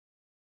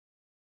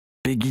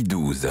Peggy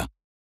 12.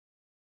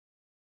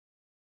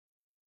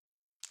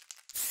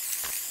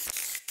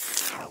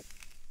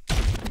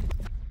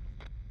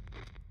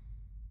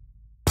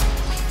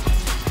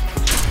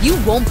 You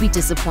won't be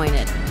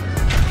disappointed.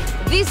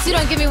 If these two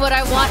don't give me what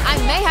I want, I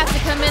may have to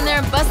come in there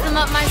and bust them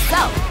up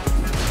myself.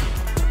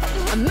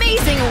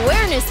 Amazing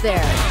awareness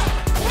there.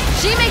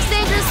 She makes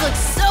Dangerous look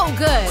so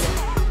good.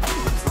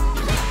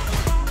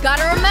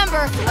 Gotta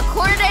remember, a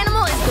cornered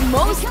animal is the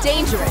most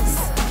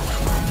dangerous.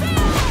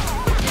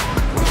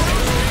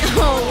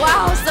 Oh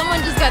wow, someone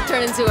just got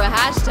turned into a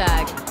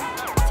hashtag.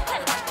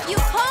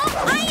 You call,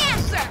 I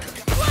answer.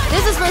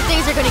 This is where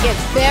things are gonna get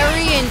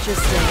very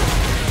interesting.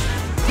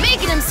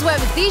 Making him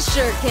sweat with these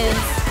shirtkins.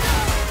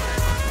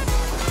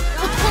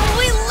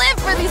 We live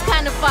for these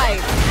kind of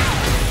fights.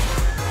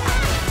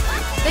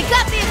 They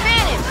got the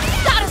advantage.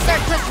 Gotta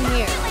start cooking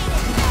here.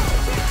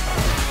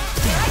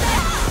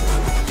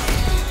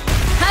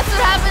 That's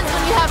what happens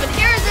when you have an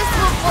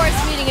irresistible force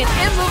meeting an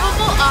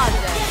immovable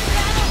object.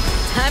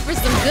 Time for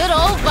some good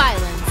old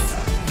violence.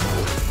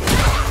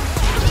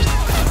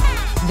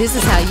 This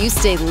is how you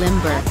stay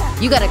limber.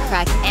 You gotta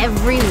crack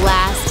every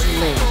last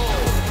limb.